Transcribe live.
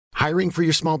Hiring for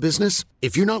your small business?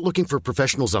 If you're not looking for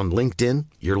professionals on LinkedIn,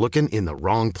 you're looking in the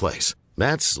wrong place.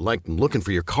 That's like looking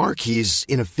for your car keys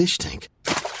in a fish tank.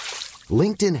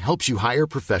 LinkedIn helps you hire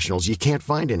professionals you can't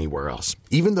find anywhere else,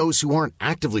 even those who aren't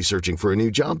actively searching for a new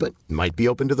job but might be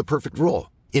open to the perfect role.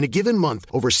 In a given month,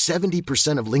 over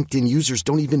 70% of LinkedIn users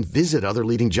don't even visit other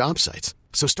leading job sites.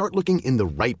 So start looking in the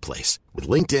right place. With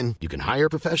LinkedIn, you can hire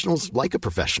professionals like a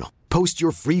professional. Post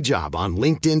your free job on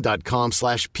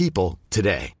linkedin.com/people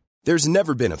today. There's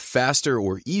never been a faster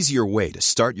or easier way to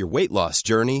start your weight loss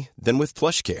journey than with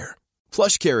PlushCare.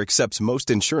 PlushCare accepts most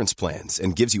insurance plans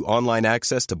and gives you online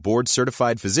access to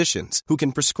board-certified physicians who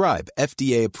can prescribe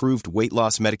FDA-approved weight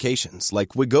loss medications like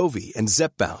Wegovy and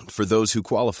Zepbound for those who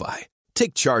qualify.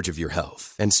 Take charge of your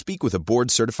health and speak with a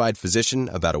board-certified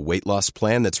physician about a weight loss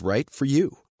plan that's right for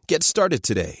you. Get started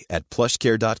today at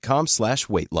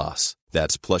plushcare.com/weight loss.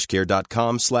 That's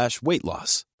plushcare.com/weight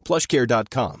loss.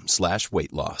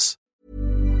 plushcare.com/weight loss.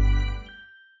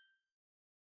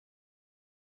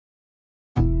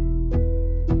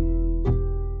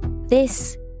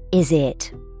 This is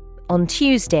it. On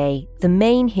Tuesday, the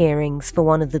main hearings for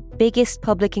one of the biggest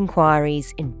public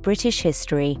inquiries in British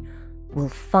history will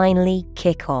finally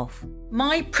kick off.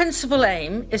 My principal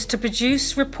aim is to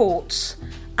produce reports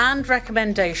and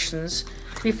recommendations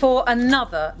before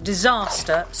another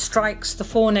disaster strikes the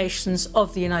four nations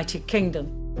of the United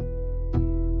Kingdom.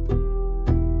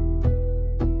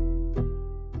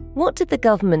 What did the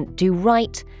government do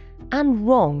right and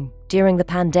wrong during the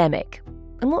pandemic?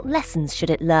 And what lessons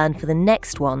should it learn for the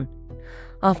next one?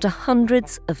 After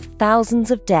hundreds of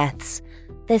thousands of deaths,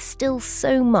 there's still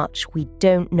so much we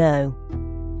don't know.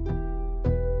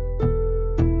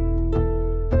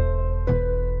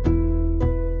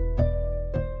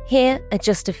 Here are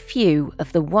just a few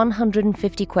of the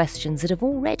 150 questions that have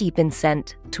already been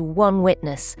sent to one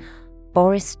witness,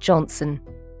 Boris Johnson,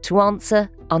 to answer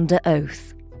under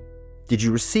oath. Did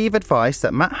you receive advice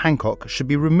that Matt Hancock should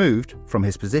be removed from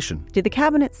his position? Did the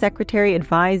Cabinet Secretary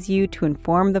advise you to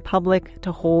inform the public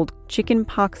to hold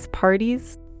chickenpox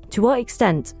parties? To what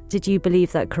extent did you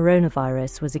believe that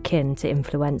coronavirus was akin to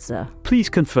influenza? Please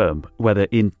confirm whether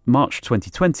in March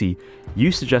 2020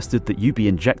 you suggested that you be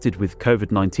injected with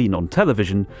COVID-19 on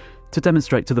television to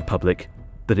demonstrate to the public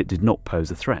that it did not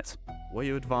pose a threat. Were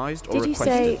you advised or Did you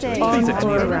requested say to on leave or the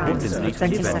around country? the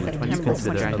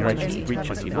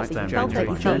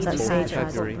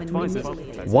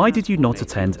 22nd Why did you not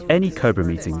attend any COBRA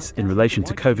meetings in relation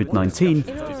to COVID-19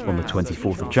 on the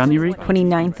 24th of January,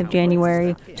 29th of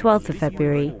January, 12th of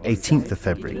February, 18th of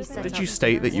February. Did you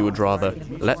state that you would rather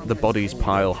let the bodies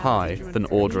pile high than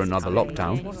order another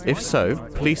lockdown? If so,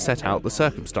 please set out the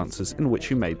circumstances in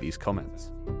which you made these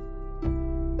comments.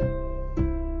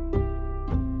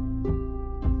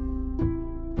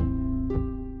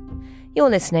 You're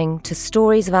listening to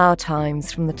Stories of Our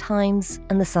Times from The Times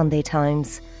and The Sunday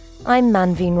Times. I'm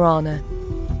Manveen Rana.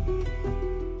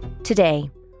 Today,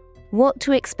 what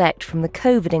to expect from the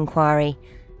COVID inquiry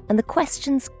and the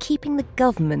questions keeping the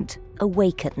government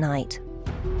awake at night.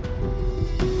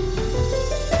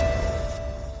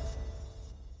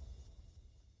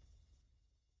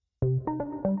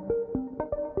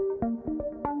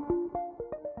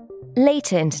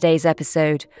 Later in today's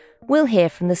episode, we'll hear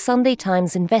from the Sunday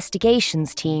Times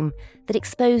investigations team that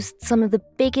exposed some of the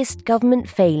biggest government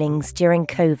failings during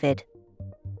COVID.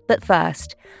 But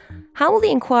first, how will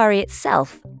the inquiry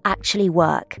itself actually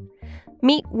work?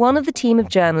 Meet one of the team of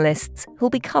journalists who'll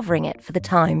be covering it for The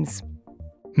Times.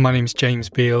 My name's James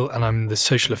Beale and I'm the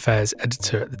social affairs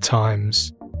editor at The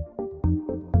Times.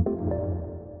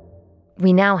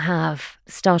 We now have,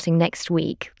 starting next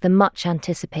week, the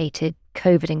much-anticipated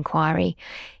COVID inquiry.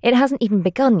 It hasn't even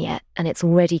begun yet, and it's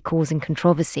already causing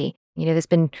controversy. You know, there's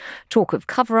been talk of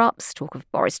cover-ups, talk of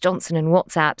Boris Johnson and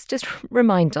WhatsApps. Just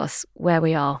remind us where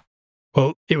we are.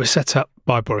 Well, it was set up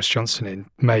by Boris Johnson in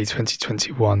May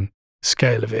 2021. The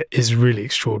scale of it is really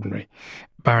extraordinary.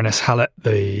 Baroness Hallett,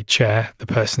 the chair, the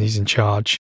person who's in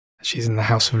charge, she's in the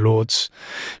House of Lords.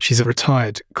 She's a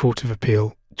retired Court of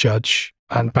Appeal judge,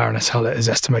 and Baroness Hallett has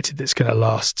estimated that it's going to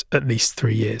last at least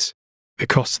 3 years. The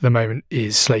cost at the moment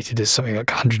is slated as something like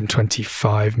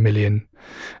 125 million.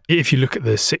 If you look at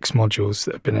the 6 modules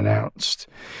that have been announced,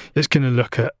 it's going to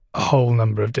look at a whole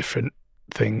number of different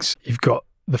things. You've got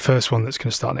the first one that's going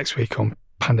to start next week on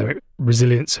pandemic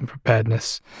resilience and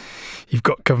preparedness. You've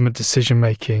got government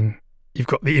decision-making. You've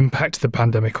got the impact of the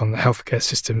pandemic on the healthcare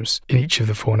systems in each of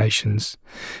the 4 nations,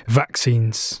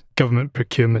 vaccines, government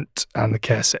procurement and the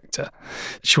care sector.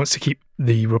 She wants to keep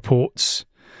the reports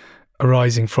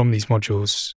arising from these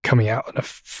modules coming out on a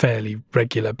fairly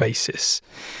regular basis.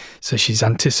 So she's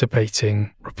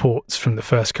anticipating reports from the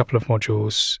first couple of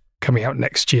modules coming out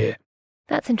next year.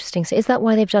 That's interesting. So is that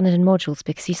why they've done it in modules?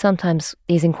 Because sometimes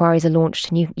these inquiries are launched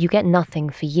and you get nothing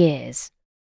for years.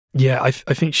 Yeah, I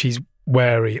think she's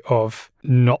wary of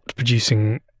not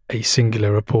producing a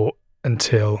singular report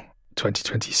until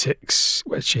 2026,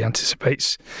 where she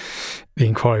anticipates the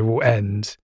inquiry will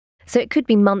end. So it could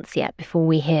be months yet before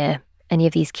we hear any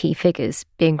of these key figures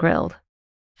being grilled.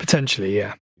 Potentially,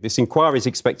 yeah. This inquiry is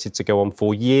expected to go on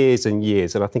for years and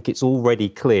years, and I think it's already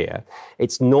clear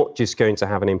it's not just going to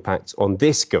have an impact on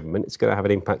this government, it's going to have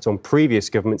an impact on previous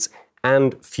governments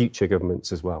and future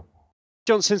governments as well.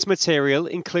 Johnson's material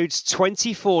includes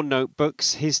 24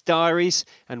 notebooks, his diaries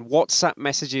and WhatsApp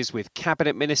messages with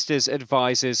cabinet ministers,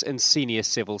 advisors and senior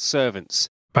civil servants.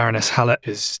 Baroness Hallett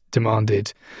has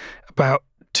demanded about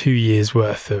 2 years'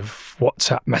 worth of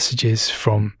WhatsApp messages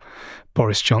from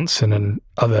Boris Johnson and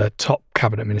other top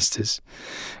cabinet ministers.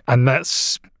 And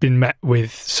that's been met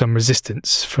with some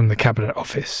resistance from the Cabinet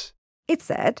Office. It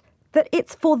said that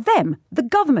it's for them, the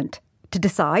government, to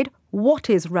decide what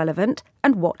is relevant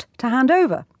and what to hand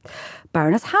over.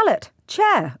 Baroness Hallett,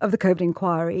 chair of the COVID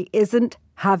inquiry, isn't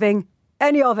having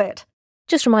any of it.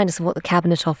 Just remind us of what the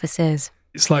Cabinet Office is.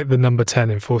 It's like the number 10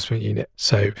 enforcement unit.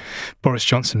 So Boris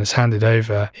Johnson has handed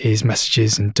over his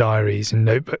messages and diaries and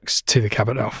notebooks to the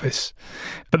Cabinet Office.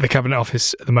 But the Cabinet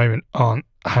Office at the moment aren't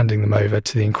handing them over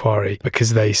to the inquiry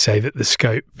because they say that the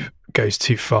scope goes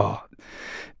too far.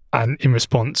 And in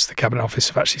response, the Cabinet Office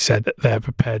have actually said that they're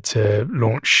prepared to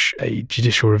launch a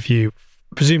judicial review.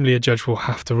 Presumably a judge will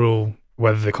have to rule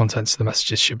whether the contents of the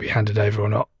messages should be handed over or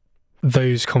not.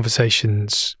 Those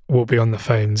conversations will be on the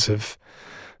phones of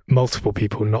multiple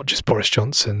people, not just Boris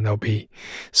Johnson. There'll be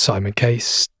Simon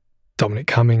Case, Dominic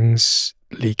Cummings,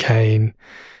 Lee Cain,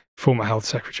 former Health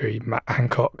Secretary Matt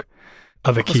Hancock,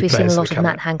 other key players. We've seen a lot of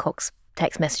Matt Hancock's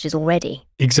text messages already.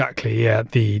 Exactly, yeah.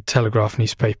 The Telegraph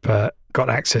newspaper got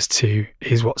access to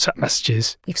his WhatsApp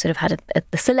messages. We've sort of had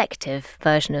the selective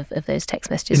version of those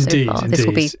text messages indeed, so far. Indeed. This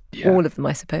will be all of them,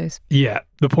 I suppose. Yeah,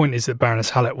 the point is that Baroness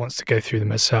Hallett wants to go through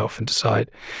them herself and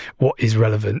decide what is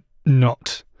relevant,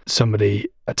 not somebody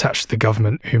attached to the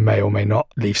government who may or may not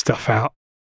leave stuff out.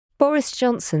 Boris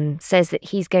Johnson says that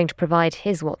he's going to provide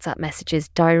his WhatsApp messages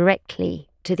directly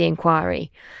to the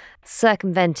inquiry,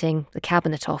 circumventing the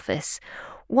Cabinet Office.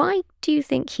 Why do you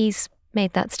think he's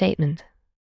made that statement?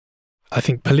 I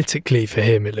think politically for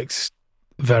him it looks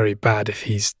very bad if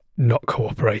he's not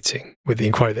cooperating with the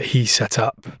inquiry that he set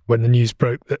up. When the news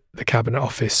broke that the Cabinet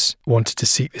Office wanted to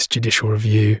seek this judicial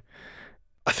review,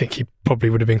 I think he probably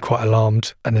would have been quite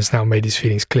alarmed and has now made his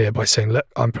feelings clear by saying, look,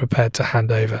 I'm prepared to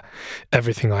hand over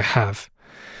everything I have.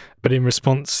 But in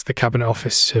response, the Cabinet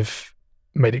Office have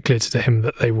made it clear to him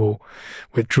that they will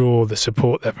withdraw the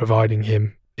support they're providing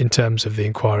him in terms of the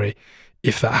inquiry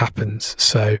if that happens.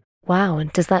 So, wow,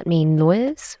 and does that mean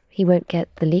lawyers? He won't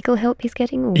get the legal help he's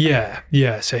getting? Or?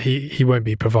 Yeah. So he won't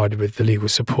be provided with the legal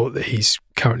support that he's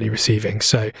currently receiving.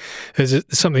 So there's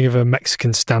something of a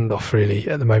Mexican standoff, really,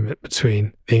 at the moment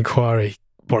between the inquiry,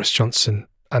 Boris Johnson,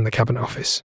 and the Cabinet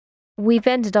Office. We've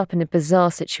ended up in a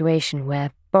bizarre situation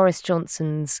where Boris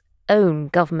Johnson's own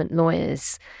government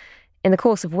lawyers, in the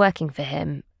course of working for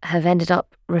him, have ended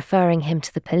up referring him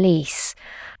to the police.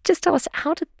 Just tell us,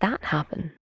 how did that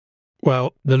happen?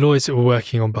 Well, the lawyers that were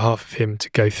working on behalf of him to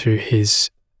go through his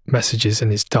messages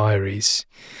and his diaries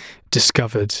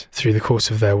discovered through the course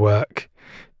of their work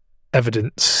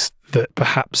evidence that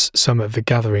perhaps some of the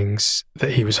gatherings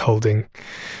that he was holding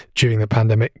during the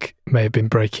pandemic may have been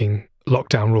breaking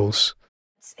lockdown rules.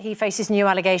 He faces new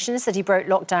allegations that he broke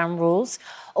lockdown rules,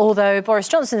 although Boris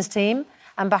Johnson's team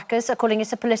and backers are calling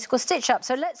it a political stitch-up.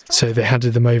 So they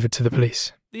handed them over to the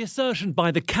police. The assertion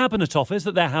by the Cabinet Office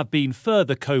that there have been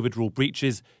further COVID rule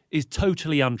breaches is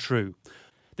totally untrue.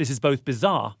 This is both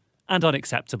bizarre and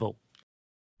unacceptable.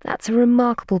 That's a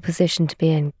remarkable position to be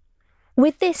in.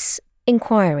 With this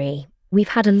inquiry, we've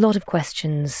had a lot of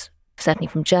questions, certainly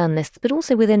from journalists, but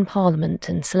also within Parliament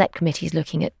and select committees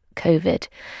looking at COVID.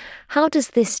 How does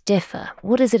this differ?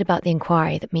 What is it about the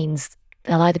inquiry that means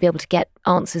they'll either be able to get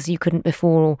answers you couldn't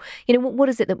before, or, what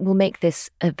is it that will make this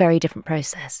a very different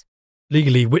process?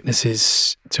 Legally,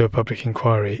 witnesses to a public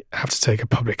inquiry have to take a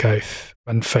public oath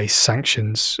and face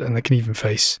sanctions, and they can even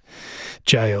face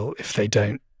jail if they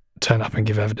don't turn up and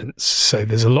give evidence. So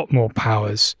there's a lot more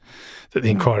powers that the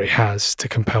inquiry has to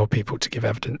compel people to give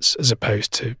evidence as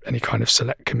opposed to any kind of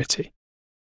select committee.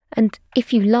 And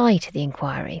if you lie to the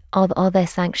inquiry, are there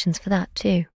sanctions for that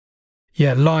too?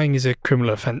 Yeah, lying is a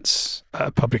criminal offence at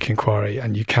a public inquiry,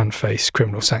 and you can face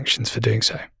criminal sanctions for doing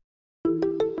so.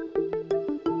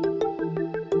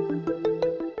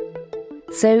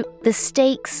 So the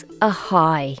stakes are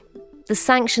high. The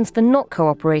sanctions for not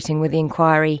cooperating with the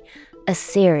inquiry are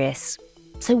serious.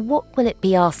 So what will it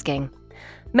be asking?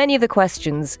 Many of the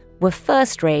questions were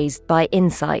first raised by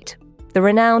Insight, the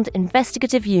renowned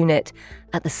investigative unit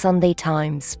at the Sunday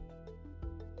Times.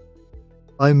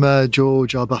 I'm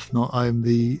George Arbuthnot. I'm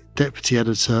the deputy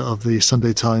editor of the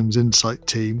Sunday Times Insight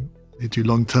team. They do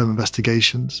long-term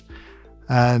investigations.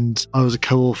 And I was a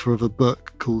co-author of a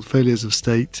book called Failures of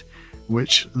State,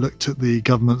 which looked at the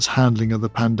government's handling of the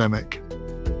pandemic.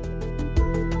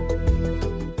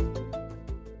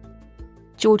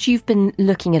 George, you've been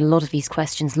looking at a lot of these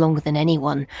questions longer than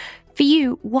anyone. For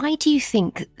you, why do you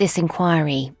think this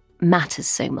inquiry matters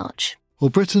so much? Well,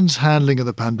 Britain's handling of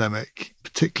the pandemic,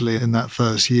 particularly in that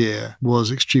first year,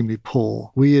 was extremely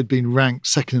poor. We had been ranked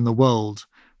second in the world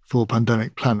for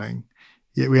pandemic planning,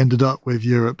 yet we ended up with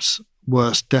Europe's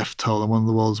worst death toll and one of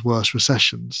the world's worst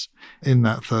recessions in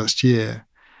that first year.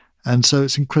 And so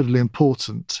it's incredibly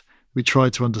important we try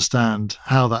to understand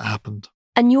how that happened.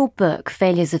 And your book,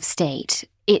 Failures of State,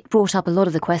 it brought up a lot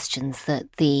of the questions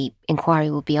that the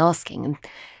inquiry will be asking. And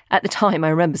at the time, I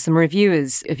remember some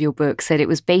reviewers of your book said it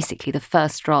was basically the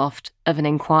first draft of an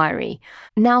inquiry.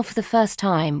 Now, for the first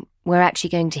time, we're actually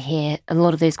going to hear a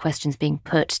lot of those questions being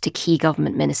put to key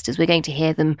government ministers. We're going to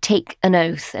hear them take an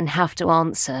oath and have to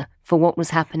answer for what was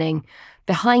happening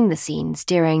behind the scenes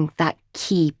during that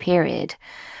key period.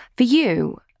 For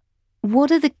you,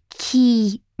 what are the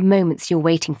key moments you're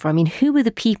waiting for? I mean, who are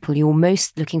the people you're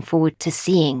most looking forward to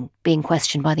seeing being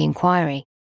questioned by the inquiry?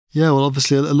 Yeah, well,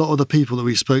 obviously, a lot of the people that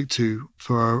we spoke to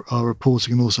for our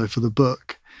reporting and also for the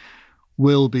book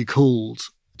will be called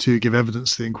to give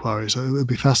evidence to the inquiry. So it'll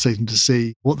be fascinating to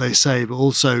see what they say. But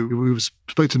also, we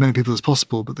spoke to as many people as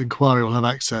possible, but the inquiry will have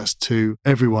access to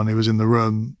everyone who was in the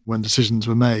room when decisions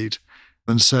were made.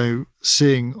 And so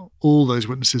seeing all those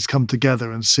witnesses come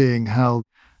together and seeing how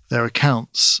their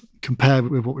accounts compare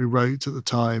with what we wrote at the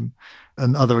time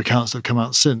and other accounts that have come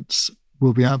out since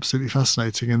will be absolutely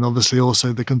fascinating. And obviously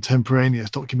also the contemporaneous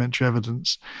documentary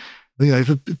evidence. You know,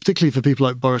 particularly for people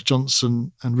like Boris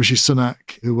Johnson and Rishi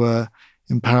Sunak, who were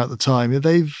in power at the time,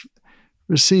 they've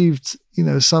received,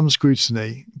 some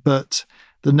scrutiny, but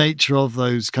the nature of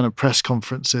those kind of press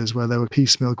conferences where there were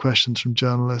piecemeal questions from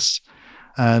journalists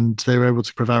and they were able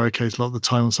to prevaricate a lot of the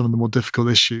time on some of the more difficult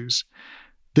issues.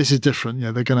 This is different.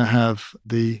 They're going to have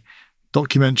the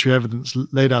documentary evidence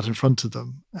laid out in front of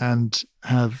them and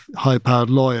have high-powered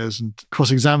lawyers and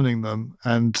cross-examining them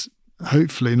and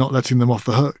hopefully not letting them off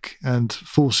the hook and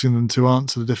forcing them to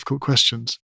answer the difficult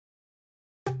questions.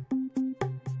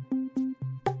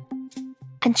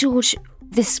 And George,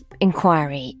 this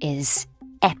inquiry is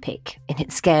epic in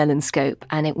its scale and scope,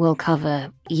 and it will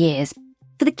cover years.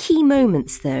 For the key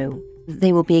moments, though,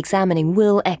 they will be examining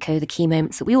will echo the key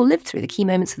moments that we all lived through, the key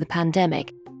moments of the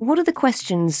pandemic. What are the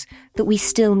questions that we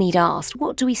still need asked?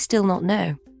 What do we still not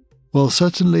know? Well,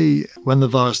 certainly when the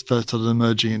virus first started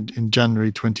emerging in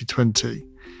January 2020,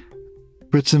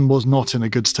 Britain was not in a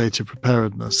good state of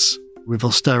preparedness. With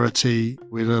austerity,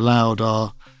 we'd allowed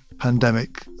our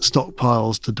pandemic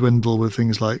stockpiles to dwindle with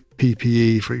things like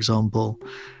PPE, for example.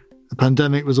 The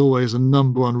pandemic was always a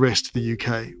number one risk to the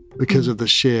UK because of the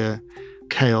sheer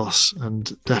chaos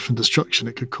and death and destruction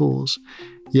it could cause.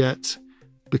 Yet,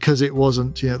 because it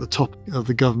wasn't at the top of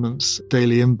the government's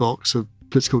daily inbox of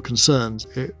political concerns,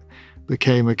 it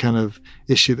became a kind of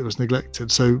issue that was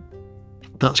neglected. So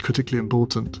that's critically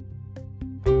important.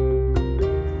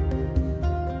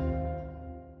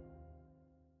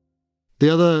 The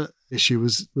other issue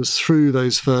was through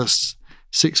those first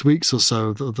 6 weeks or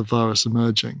so of the virus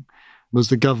emerging, was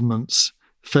the government's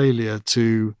failure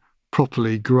to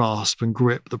properly grasp and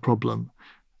grip the problem.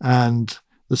 And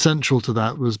the central to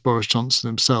that was Boris Johnson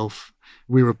himself.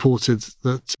 We reported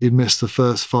that he'd missed the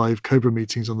first 5 COBRA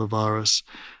meetings on the virus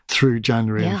through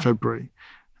January and February.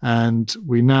 And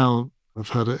we now have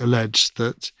heard it alleged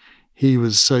that he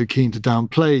was so keen to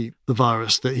downplay the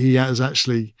virus that he has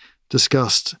actually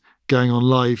discussed going on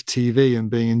live TV and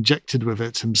being injected with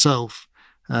it himself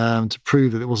to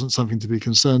prove that it wasn't something to be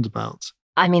concerned about.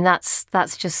 I mean, that's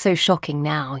just so shocking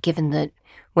now, given that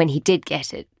when he did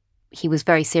get it, he was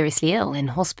very seriously ill in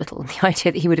hospital. The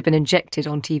idea that he would have been injected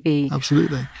on TV.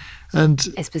 Absolutely. And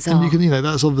it's bizarre. And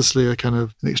that's obviously a kind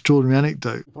of an extraordinary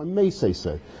anecdote. If I may say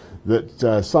so,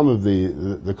 that some of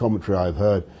the commentary I've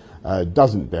heard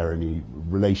doesn't bear any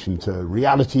relation to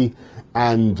reality,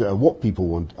 and what people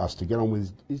want us to get on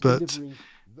with is But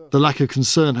the lack of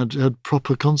concern had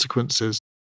proper consequences.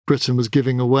 Britain was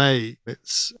giving away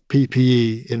its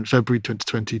PPE in February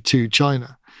 2020 to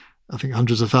China. I think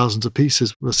hundreds of thousands of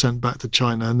pieces were sent back to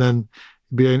China. And then,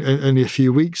 It'd be only a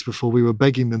few weeks before we were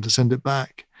begging them to send it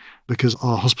back because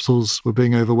our hospitals were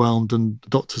being overwhelmed and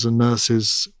doctors and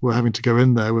nurses were having to go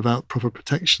in there without proper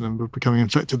protection and were becoming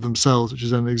infected themselves, which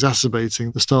is then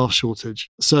exacerbating the staff shortage.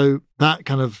 So that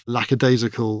kind of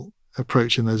lackadaisical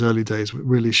approach in those early days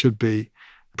really should be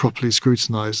properly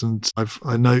scrutinised. And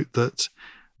I note that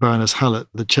Baroness Hallett,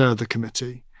 the chair of the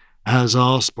committee, has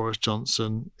asked Boris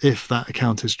Johnson if that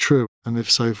account is true, and if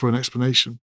so, for an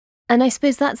explanation. And I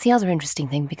suppose that's the other interesting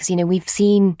thing, because, we've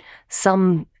seen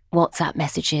some WhatsApp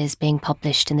messages being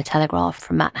published in the Telegraph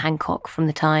from Matt Hancock from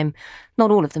the time,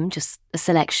 not all of them, just a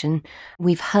selection.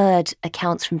 We've heard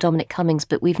accounts from Dominic Cummings,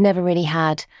 but we've never really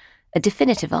had a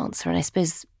definitive answer, and I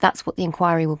suppose that's what the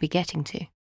inquiry will be getting to.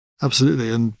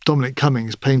 Absolutely, and Dominic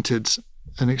Cummings painted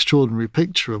an extraordinary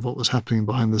picture of what was happening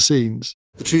behind the scenes.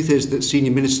 The truth is that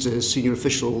senior ministers, senior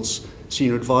officials,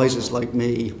 senior advisors like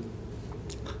me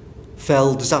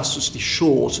fell disastrously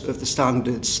short of the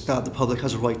standards that the public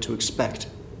has a right to expect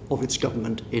of its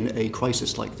government in a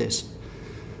crisis like this.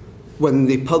 When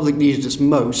the public needed us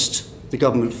most, the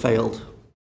government failed.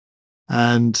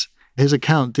 And his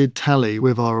account did tally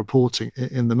with our reporting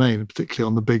in the main, particularly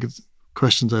on the big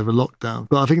questions over lockdown.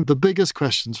 But I think the biggest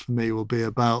questions for me will be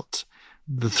about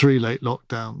the 3 late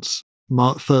lockdowns.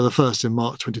 The first in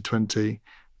March 2020,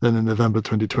 then in November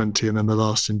 2020, and then the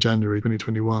last in January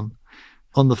 2021.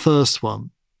 On the first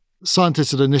one, the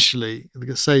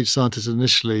sage scientists had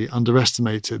initially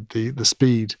underestimated the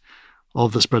speed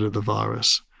of the spread of the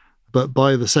virus. But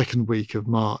by the second week of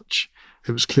March,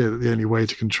 it was clear that the only way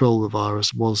to control the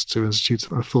virus was to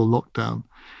institute a full lockdown.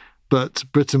 But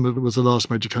Britain was the last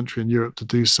major country in Europe to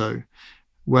do so.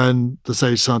 When the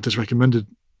sage scientists recommended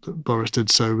that Boris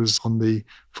did so was on the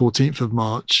 14th of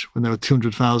March, when there were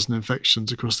 200,000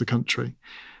 infections across the country.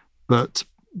 But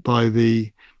by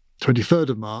the 23rd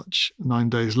of March, 9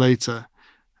 days later,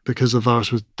 because the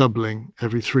virus was doubling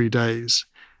every 3 days,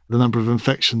 the number of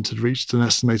infections had reached an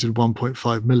estimated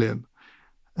 1.5 million.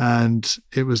 And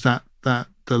it was that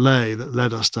delay that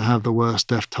led us to have the worst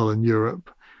death toll in Europe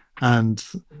and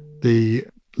the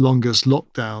longest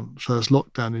first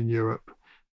lockdown in Europe.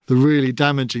 The really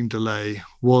damaging delay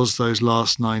was those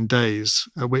last 9 days,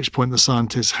 at which point the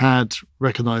scientists had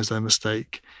recognised their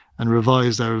mistake and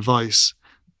revised their advice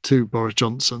to Boris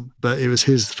Johnson. But it was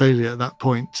his failure at that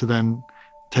point to then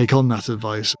take on that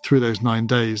advice through those 9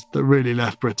 days that really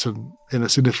left Britain in a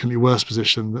significantly worse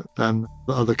position than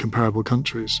the other comparable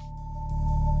countries.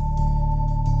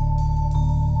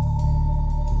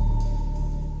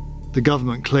 The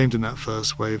government claimed in that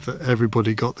first wave that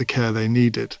everybody got the care they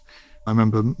needed. I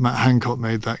remember Matt Hancock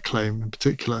made that claim in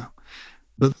particular,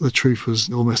 but the truth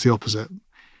was almost the opposite.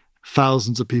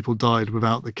 Thousands of people died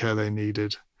without the care they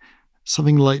needed.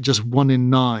 Something like just 1 in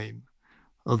 9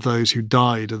 of those who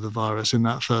died of the virus in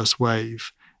that first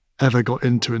wave ever got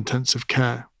into intensive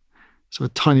care. So a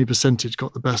tiny percentage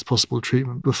got the best possible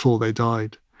treatment before they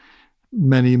died.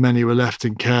 Many were left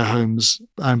in care homes.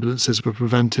 Ambulances were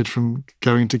prevented from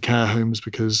going to care homes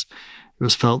because it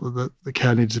was felt that the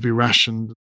care needed to be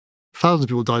rationed. Thousands of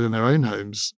people died in their own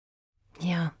homes.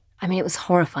 Yeah, it was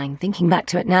horrifying. Thinking back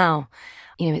to it now,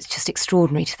 it's just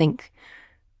extraordinary to think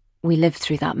we lived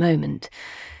through that moment.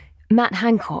 Matt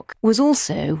Hancock was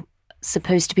also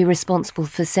supposed to be responsible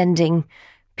for sending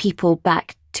people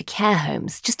back to care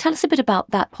homes. Just tell us a bit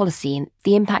about that policy and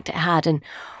the impact it had and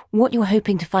what you're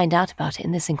hoping to find out about it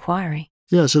in this inquiry.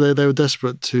 Yeah, so they were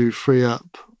desperate to free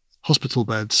up hospital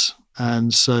beds.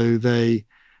 And so they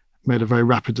made a very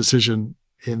rapid decision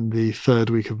in the 3rd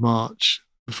week of March,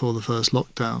 before the first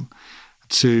lockdown,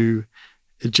 to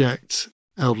eject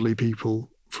elderly people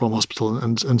from hospital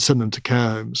and send them to care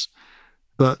homes.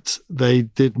 But they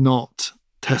did not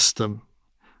test them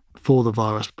for the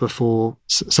virus before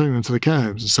sending them to the care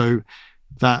homes. And so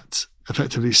that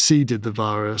effectively seeded the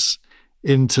virus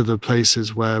into the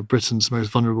places where Britain's most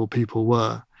vulnerable people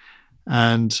were.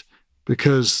 And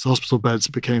because hospital beds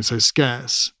became so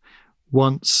scarce,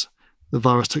 once the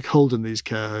virus took hold in these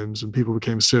care homes and people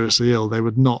became seriously ill, they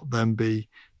would not then be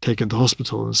taken to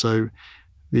hospital. And so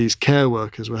these care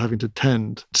workers were having to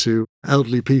tend to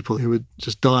elderly people who were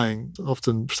just dying,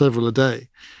 often several a day.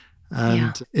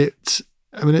 And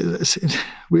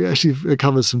we actually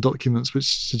recovered some documents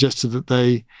which suggested that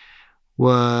they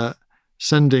were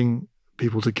sending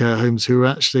people to care homes who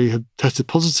actually had tested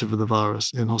positive for the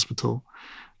virus in hospital.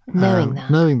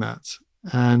 Knowing that.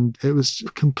 And it was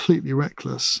completely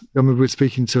reckless. I remember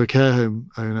speaking to a care home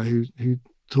owner who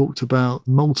talked about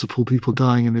multiple people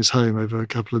dying in his home over a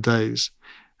couple of days.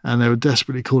 And they were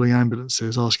desperately calling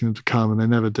ambulances, asking them to come, and they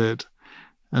never did.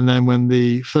 And then when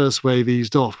the first wave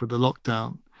eased off with the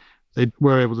lockdown, they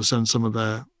were able to send some of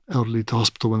their elderly to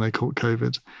hospital when they caught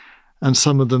COVID. And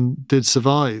some of them did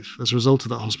survive as a result of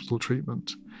that hospital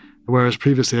treatment. Whereas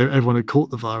previously everyone had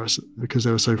caught the virus because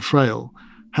they were so frail,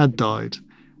 had died.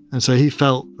 And so he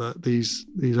felt that these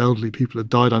elderly people had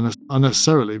died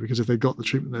unnecessarily, because if they got the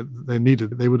treatment that they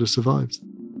needed, they would have survived.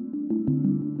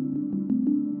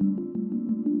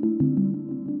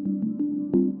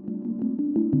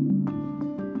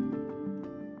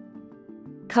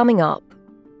 Coming up,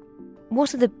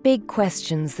 what are the big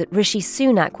questions that Rishi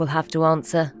Sunak will have to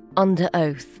answer under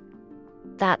oath?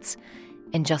 That's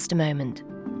in just a moment.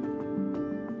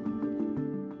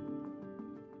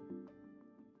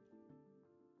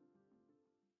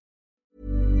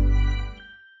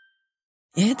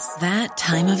 It's that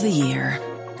time of the year.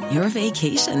 Your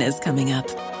vacation is coming up.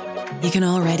 You can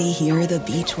already hear the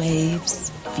beach waves,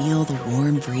 feel the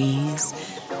warm breeze,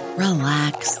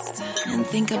 relax, and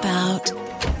think about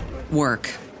work.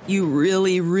 You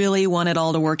really, really want it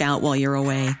all to work out while you're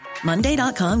away.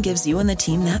 Monday.com gives you and the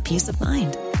team that peace of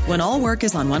mind. When all work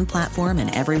is on one platform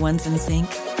and everyone's in sync,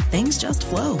 things just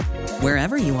flow.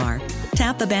 Wherever you are,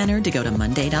 tap the banner to go to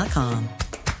Monday.com.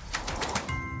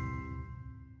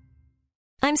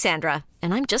 I'm Sandra,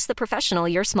 and I'm just the professional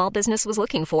your small business was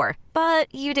looking for.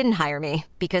 But you didn't hire me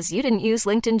because you didn't use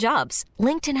LinkedIn Jobs.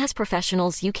 LinkedIn has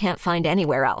professionals you can't find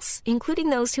anywhere else, including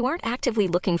those who aren't actively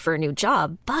looking for a new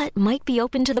job, but might be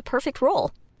open to the perfect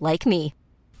role, like me.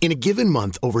 In a given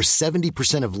month, over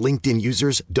 70% of LinkedIn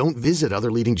users don't visit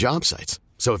other leading job sites.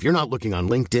 So if you're not looking on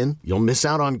LinkedIn, you'll miss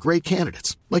out on great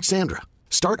candidates like Sandra.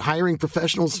 Start hiring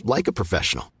professionals like a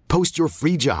professional. Post your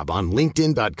free job on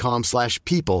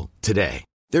linkedin.com/people today.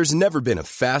 There's never been a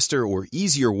faster or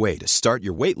easier way to start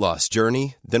your weight loss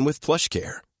journey than with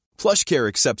PlushCare. PlushCare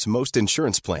accepts most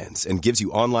insurance plans and gives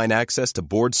you online access to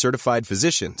board-certified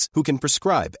physicians who can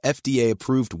prescribe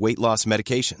FDA-approved weight loss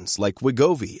medications like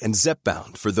Wegovy and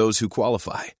Zepbound for those who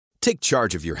qualify. Take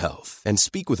charge of your health and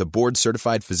speak with a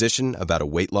board-certified physician about a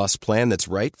weight loss plan that's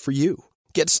right for you.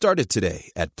 Get started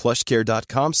today at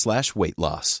plushcare.com/weight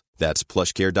loss. That's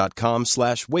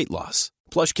plushcare.com/weight loss.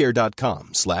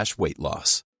 plushcare.com/weight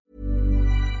loss.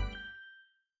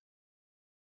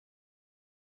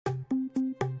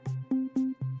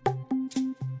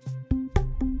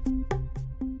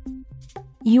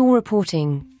 Your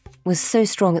reporting was so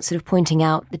strong at sort of pointing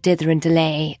out the dither and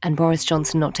delay and Boris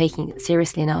Johnson not taking it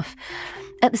seriously enough.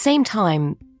 At the same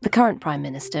time, the current Prime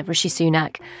Minister, Rishi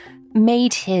Sunak,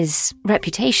 made his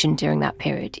reputation during that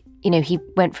period. You know, he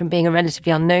went from being a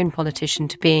relatively unknown politician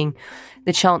to being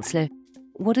the Chancellor.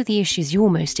 What are the issues you're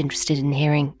most interested in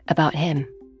hearing about him?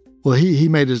 Well, he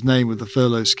made his name with the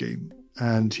furlough scheme,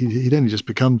 and he'd only just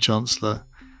become Chancellor.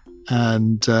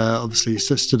 And obviously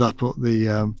stood up at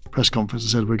the press conference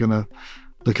and said, we're going to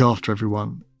look after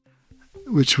everyone,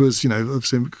 which was,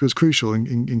 obviously was crucial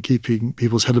in keeping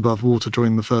people's head above water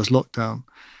during the first lockdown.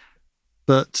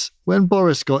 But when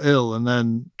Boris got ill and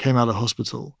then came out of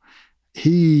hospital,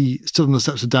 he stood on the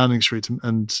steps of Downing Street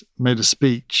and made a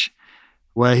speech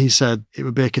where he said it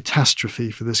would be a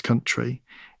catastrophe for this country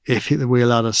if we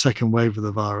allowed a second wave of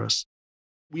the virus.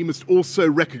 We must also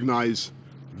recognise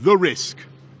the risk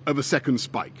of a second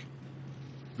spike,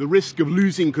 the risk of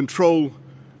losing control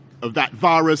of that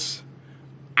virus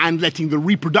and letting the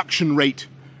reproduction rate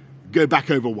go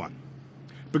back over 1.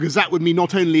 Because that would mean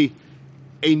not only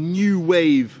a new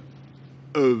wave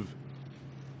of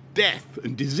death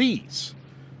and disease,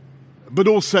 but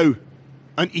also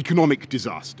an economic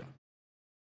disaster.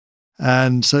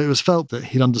 And so it was felt that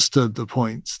he'd understood the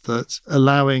point that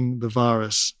allowing the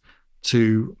virus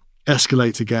to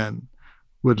escalate again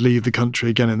would leave the country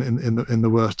again in the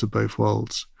worst of both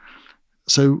worlds.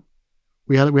 So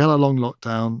we had a long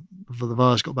lockdown. The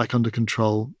virus got back under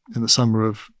control in the summer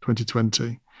of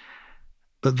 2020.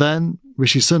 But then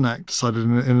Rishi Sunak decided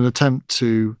in an attempt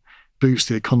to boost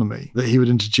the economy that he would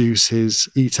introduce his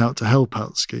Eat Out to Help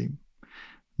Out scheme.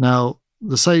 Now,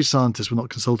 the Sage scientists were not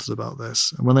consulted about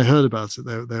this. And when they heard about it,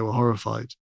 they were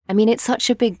horrified. I mean, it's such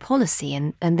a big policy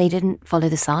and they didn't follow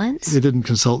the science? They didn't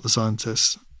consult the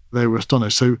scientists. They were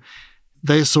astonished. So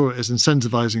they saw it as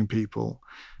incentivizing people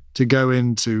to go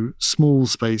into small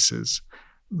spaces.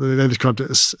 They described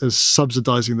it as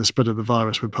subsidizing the spread of the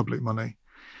virus with public money.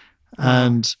 Wow.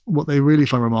 And what they really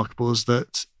find remarkable is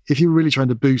that if you were really trying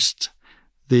to boost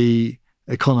the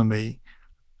economy,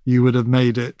 you would have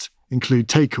made it include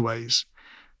takeaways.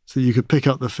 So you could pick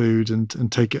up the food and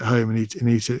take it home and eat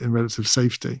it in relative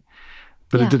safety.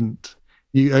 But It didn't.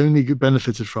 You only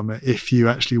benefited from it if you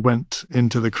actually went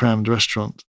into the crammed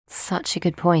restaurant. Such a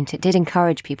good point. It did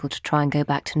encourage people to try and go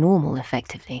back to normal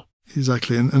effectively.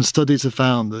 Exactly. And studies have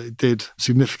found that it did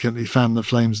significantly fan the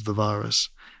flames of the virus.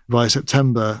 By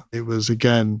September, it was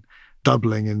again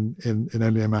doubling in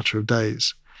only a matter of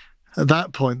days. At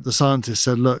that point, the scientists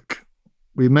said, look,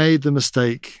 we made the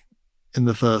mistake in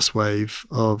the first wave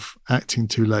of acting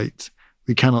too late.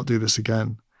 We cannot do this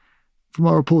again. From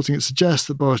our reporting, it suggests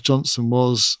that Boris Johnson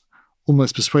was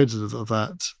almost persuaded of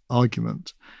that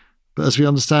argument. But as we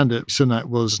understand it, Sunak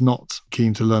was not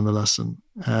keen to learn the lesson,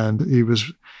 and he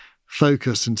was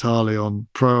focused entirely on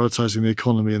prioritising the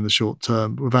economy in the short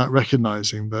term without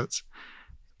recognising that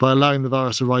by allowing the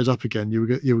virus to rise up again, you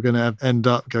were going to end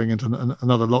up going into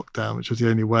another lockdown, which was the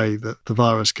only way that the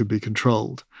virus could be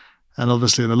controlled. And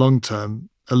obviously, in the long term,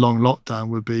 a long lockdown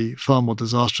would be far more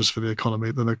disastrous for the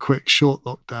economy than a quick, short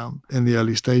lockdown in the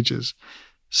early stages.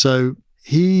 So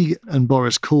he and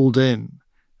Boris called in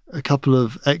a couple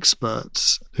of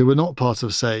experts who were not part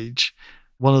of SAGE.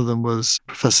 One of them was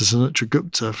Professor Sunetra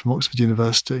Gupta from Oxford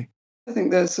University. I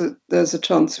think there's a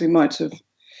chance we might have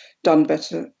done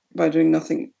better by doing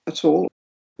nothing at all.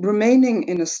 Remaining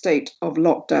in a state of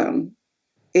lockdown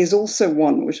is also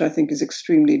one which I think is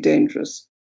extremely dangerous.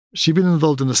 She'd been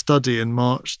involved in a study in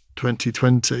March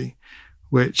 2020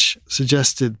 which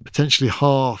suggested potentially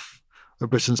half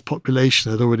of Britain's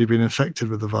population had already been infected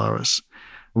with the virus,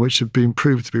 which had been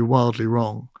proved to be wildly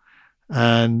wrong.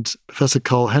 And Professor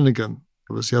Carl Hennigan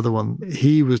was the other one.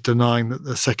 He was denying that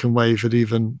the second wave had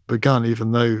even begun,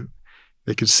 even though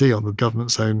they could see on the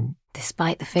government's own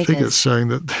despite the figures showing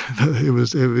that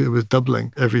it was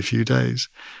doubling every few days.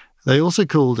 They also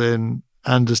called in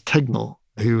Anders Tegnell,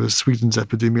 who was Sweden's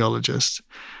epidemiologist,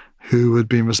 who had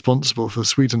been responsible for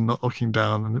Sweden not locking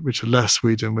down, which had left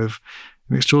Sweden with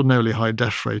an extraordinarily high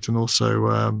death rate and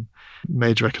also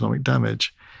major economic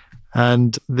damage.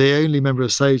 And the only member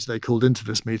of SAGE they called into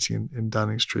this meeting in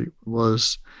Downing Street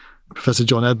was Professor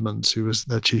John Edmonds, who was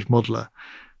their chief modeller.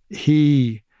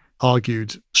 He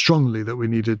argued strongly that we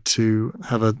needed to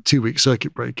have a 2-week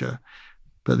circuit breaker,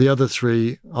 but the other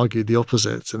three argued the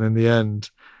opposite. And in the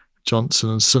end, Johnson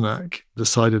and Sunak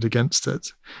decided against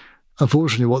it.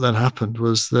 Unfortunately, what then happened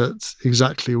was that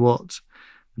exactly what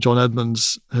John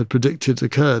Edmonds had predicted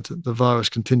occurred. The virus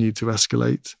continued to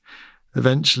escalate.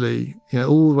 Eventually,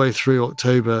 all the way through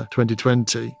October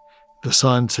 2020, the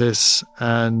scientists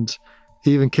and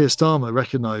even Keir Starmer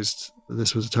recognised that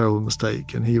this was a terrible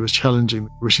mistake, and he was challenging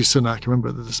Rishi Sunak, remember,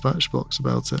 at the dispatch box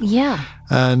about it. Yeah.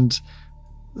 And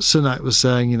Sunak was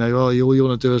saying, all you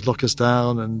want to do is lock us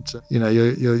down, and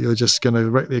you're just going to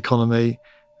wreck the economy.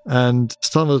 And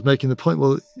Starmer was making the point,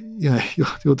 well,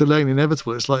 you're delaying the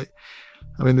inevitable. It's like,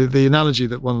 the analogy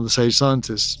that one of the SAGE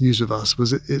scientists used with us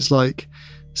was it's like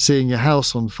seeing your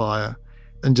house on fire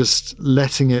and just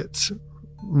letting it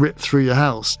rip through your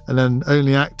house and then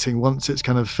only acting once it's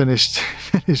kind of finished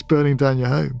burning down your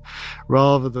home,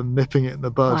 rather than nipping it in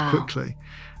the bud quickly,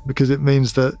 because it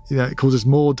means that it causes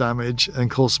more damage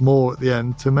and costs more at the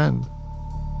end to mend.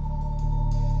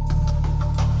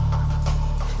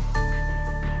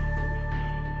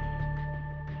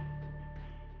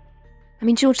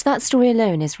 George, that story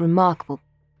alone is remarkable.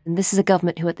 And this is a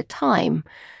government who at the time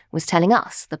was telling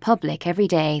us, the public, every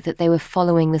day that they were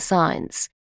following the science.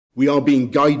 We are being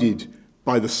guided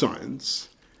by the science.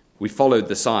 We followed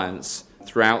the science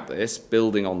throughout this,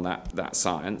 building on that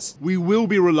science. We will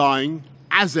be relying,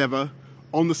 as ever,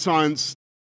 on the science.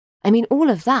 All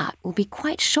of that will be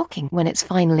quite shocking when it's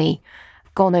finally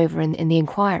gone over in the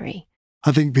inquiry.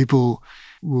 I think people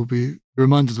will be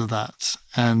reminded of that,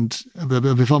 and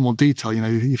there'll be far more detail.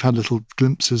 You've had little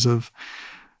glimpses of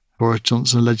Boris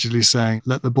Johnson allegedly saying,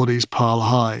 let the bodies pile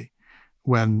high,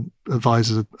 when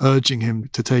advisors are urging him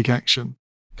to take action.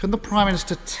 Can the Prime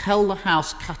Minister tell the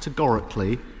House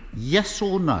categorically, yes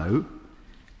or no,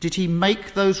 did he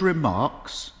make those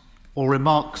remarks or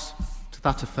remarks to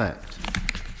that effect?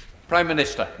 Prime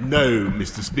Minister. No,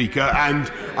 Mr. Speaker,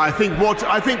 and I think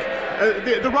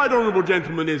the right honourable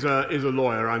gentleman is a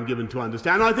lawyer, I'm given to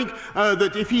understand. I think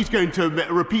that if he's going to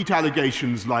repeat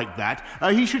allegations like that,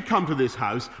 he should come to this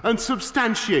House and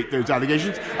substantiate those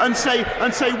allegations and say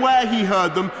where he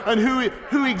heard them and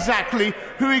who exactly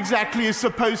is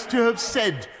supposed to have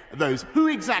said those. Who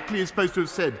exactly is supposed to have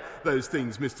said those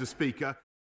things, Mr. Speaker?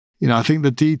 I think the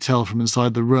detail from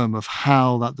inside the room of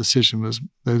how those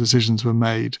decisions were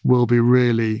made will be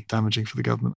really damaging for the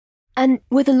government. And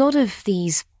with a lot of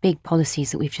these big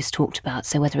policies that we've just talked about,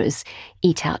 so whether it was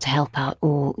Eat Out to Help Out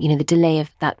or, the delay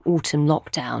of that autumn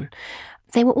lockdown,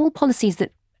 they were all policies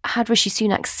that had Rishi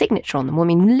Sunak's signature on them.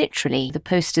 Literally, the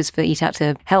posters for Eat Out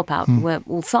to Help Out were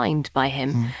all signed by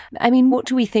him. What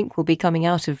do we think will be coming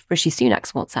out of Rishi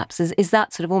Sunak's WhatsApps? Is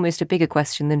that sort of almost a bigger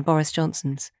question than Boris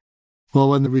Johnson's? Well,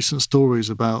 when the recent stories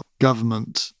about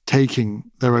government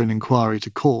taking their own inquiry to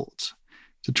court,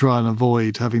 to try and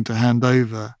avoid having to hand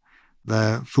over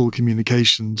their full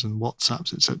communications and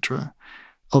WhatsApps, etc.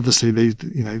 Obviously,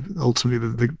 ultimately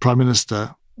the Prime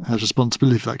Minister has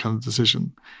responsibility for that kind of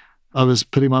decision. I was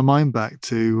putting my mind back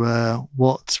to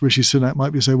what Rishi Sunak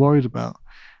might be so worried about.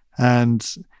 And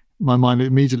my mind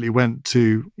immediately went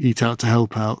to Eat Out to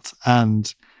Help Out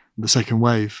and the second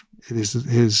wave. It is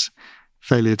his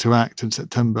failure to act in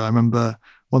September. I remember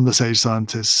one of the Sage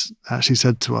scientists actually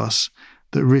said to us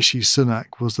that Rishi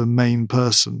Sunak was the main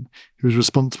person who was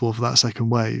responsible for that second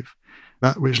wave,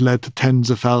 that which led to tens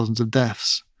of thousands of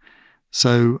deaths.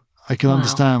 So I can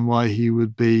understand why he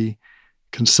would be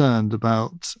concerned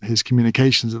about his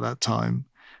communications at that time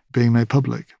being made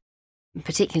public.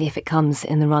 Particularly if it comes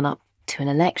in the run-up to an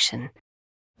election.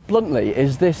 Bluntly,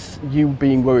 is this you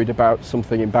being worried about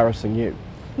something embarrassing you?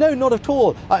 No, not at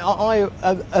all. I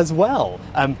as well,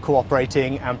 am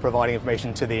cooperating and providing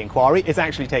information to the inquiry. It's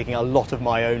actually taking a lot of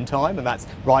my own time, and that's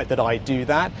right that I do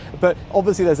that. But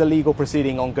obviously there's a legal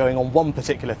proceeding ongoing on one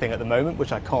particular thing at the moment,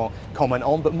 which I can't comment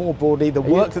on. But more broadly, the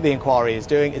work that the inquiry is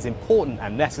doing is important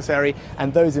and necessary,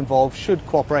 and those involved should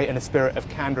cooperate in a spirit of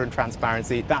candour and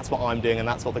transparency. That's what I'm doing, and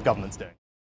that's what the government's doing.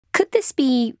 Could this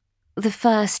be the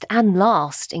first and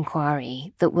last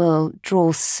inquiry that will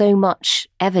draw so much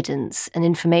evidence and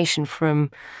information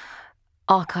from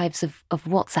archives of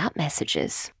WhatsApp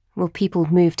messages? Will people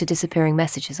move to disappearing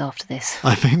messages after this?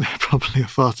 I think they're probably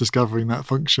fast discovering that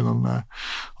function on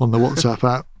the WhatsApp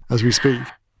app as we speak.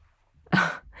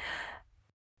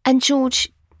 And George,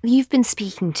 you've been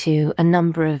speaking to a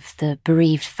number of the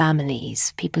bereaved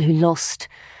families, people who lost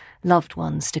loved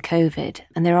ones to COVID,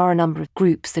 and there are a number of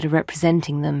groups that are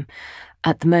representing them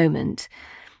at the moment.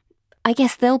 I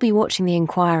guess they'll be watching the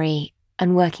inquiry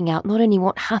and working out not only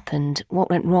what happened, what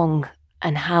went wrong,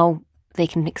 and how they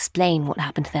can explain what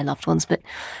happened to their loved ones, but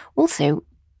also,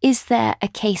 is there a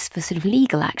case for sort of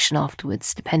legal action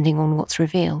afterwards, depending on what's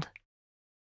revealed?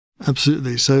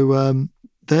 Absolutely. So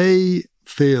they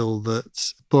feel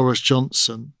that Boris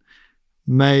Johnson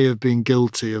may have been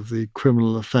guilty of the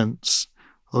criminal offence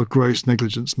of gross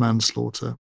negligence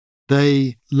manslaughter.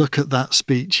 They look at that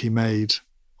speech he made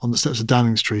on the steps of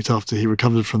Downing Street after he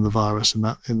recovered from the virus in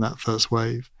that first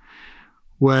wave,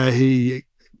 where he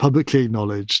publicly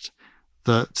acknowledged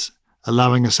that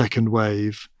allowing a second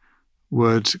wave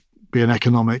would be an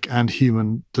economic and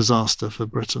human disaster for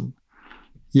Britain.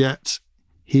 Yet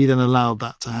he then allowed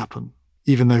that to happen,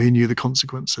 even though he knew the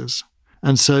consequences.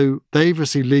 And so they've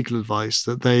received legal advice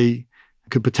that they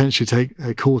could potentially take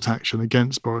a court action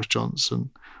against Boris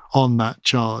Johnson on that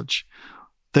charge.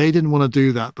 They didn't want to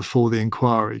do that before the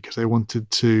inquiry because they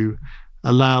wanted to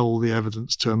allow all the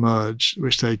evidence to emerge,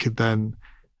 which they could then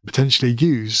potentially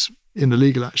use in the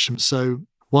legal action. So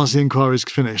once the inquiry is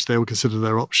finished, they will consider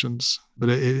their options. But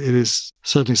it is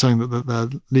certainly something that their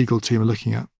legal team are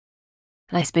looking at.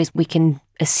 And I suppose we can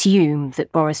assume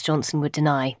that Boris Johnson would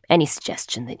deny any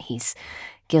suggestion that he's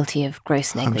guilty of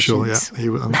gross negligence. I'm sure, yeah. He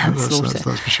would,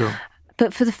 that's for sure.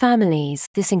 But for the families,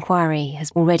 this inquiry has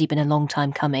already been a long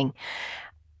time coming.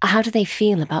 How do they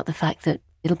feel about the fact that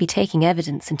it'll be taking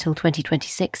evidence until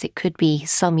 2026? It could be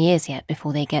some years yet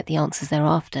before they get the answers they're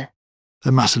after.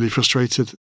 They're massively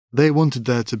frustrated. They wanted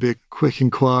there to be a quick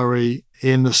inquiry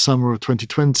in the summer of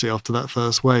 2020 after that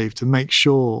first wave to make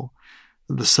sure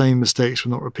that the same mistakes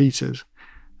were not repeated,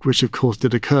 which of course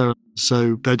did occur.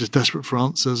 So they're just desperate for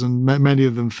answers, and many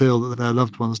of them feel that their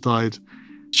loved ones died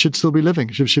should still be living,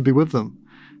 should be with them.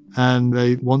 And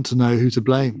they want to know who to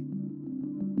blame.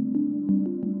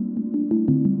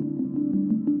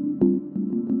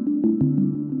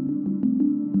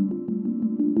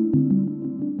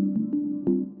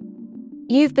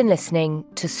 You've been listening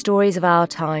to Stories of Our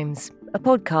Times, a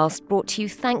podcast brought to you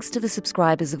thanks to the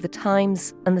subscribers of The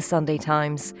Times and The Sunday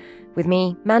Times, with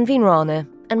me, Manveen Rana,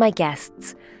 and my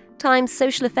guests, Times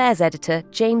Social Affairs Editor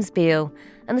James Beale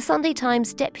and The Sunday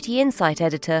Times Deputy Insight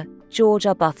Editor George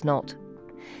Arbuthnot.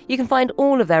 You can find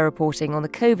all of their reporting on the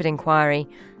COVID inquiry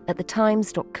at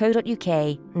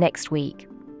thetimes.co.uk next week.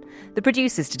 The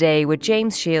producers today were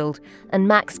James Shield and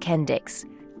Max Kendicks.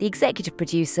 The executive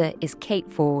producer is Kate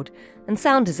Ford, and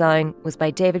sound design was by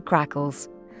David Crackles.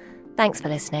 Thanks for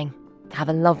listening. Have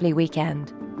a lovely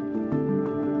weekend.